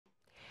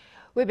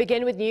We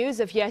begin with news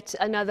of yet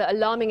another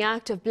alarming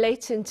act of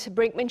blatant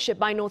brinkmanship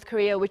by North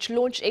Korea, which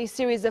launched a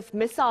series of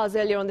missiles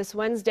earlier on this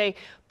Wednesday,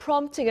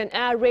 prompting an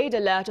air raid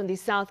alert on the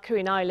South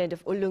Korean island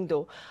of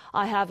Ulleungdo.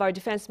 I have our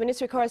Defense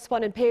Ministry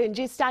Correspondent Bae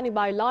Eun-ji standing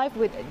by live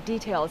with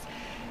details.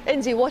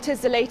 Eun-ji, what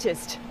is the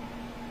latest?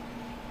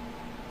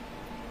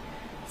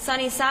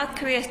 Sunny, South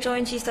Korea's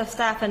Joint Chiefs of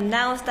Staff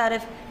announced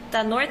that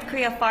North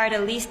Korea fired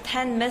at least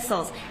 10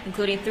 missiles,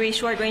 including 3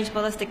 short-range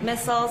ballistic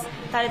missiles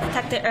that it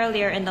detected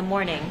earlier in the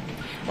morning.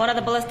 One of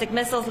the ballistic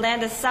missiles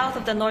landed south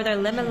of the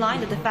northern limit line,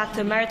 the de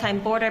facto maritime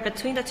border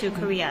between the two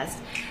Koreas.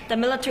 The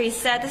military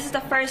said this is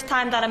the first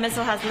time that a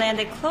missile has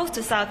landed close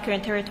to South Korean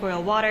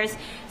territorial waters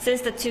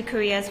since the two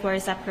Koreas were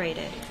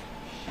separated.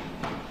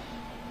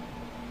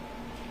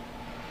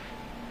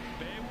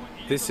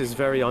 This is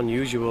very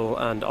unusual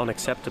and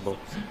unacceptable.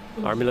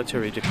 Our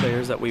military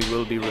declares that we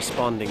will be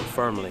responding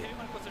firmly.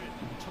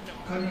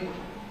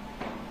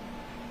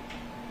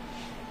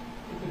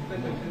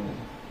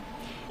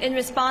 In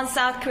response,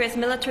 South Korea's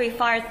military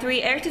fired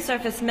 3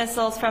 air-to-surface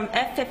missiles from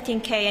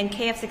F-15K and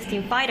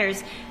KF-16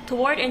 fighters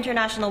toward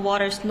international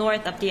waters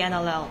north of the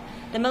NLL.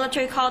 The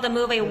military called the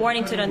move a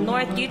warning to the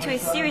north due to a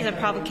series of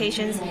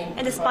provocations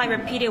and despite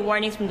repeated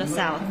warnings from the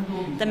south.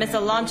 The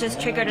missile launches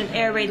triggered an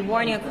air raid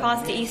warning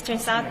across the eastern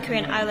South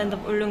Korean island of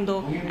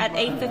Ulleungdo at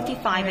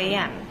 8:55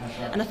 a.m.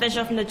 An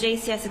official from the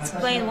JCS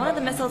explained one of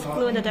the missiles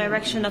flew in the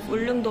direction of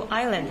Ulleungdo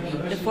Island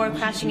before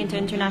crashing into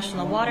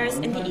international waters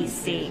in the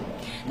East Sea.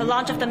 The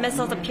launch of the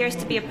missiles appears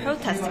to be a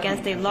protest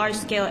against a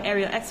large-scale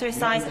aerial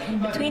exercise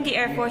between the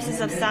air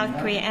forces of South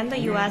Korea and the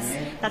U.S.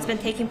 that's been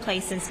taking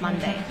place since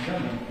Monday.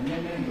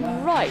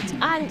 Right.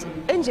 And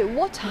Eun-ji,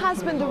 what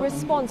has been the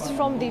response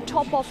from the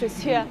top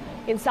office here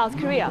in South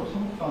Korea?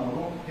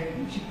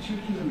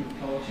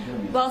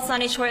 Well,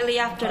 Sunny, shortly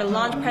after the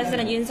launch,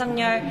 President Yoon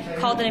Suk-yeol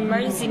called an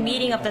emergency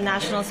meeting of the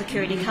National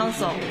Security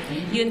Council.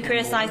 Yoon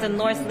criticized the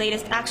North's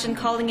latest action,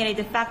 calling it a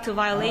de facto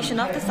violation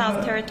of the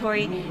South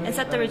Territory, and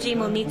said the regime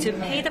will need to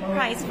pay the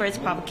price for its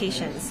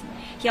provocations.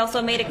 He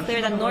also made it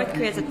clear that North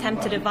Korea's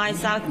attempt to divide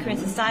South Korean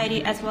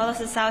society as well as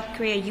the South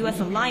Korea-U.S.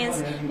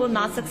 alliance will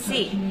not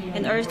succeed,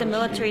 and urged the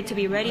military to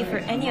be ready for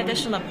any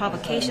additional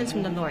provocations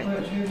from the North.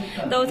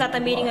 Those at the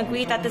meeting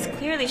agreed that this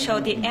clearly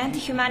showed the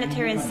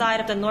anti-humanitarian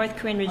side of the North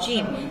Korean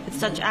regime, with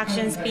such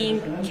actions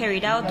being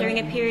carried out during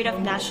a period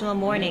of national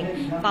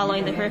mourning,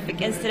 following the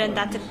horrific incident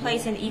that took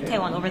place in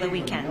Itaewon over the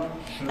weekend.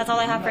 That's all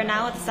I have for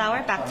now at this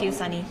hour. Back to you,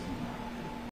 Sunny.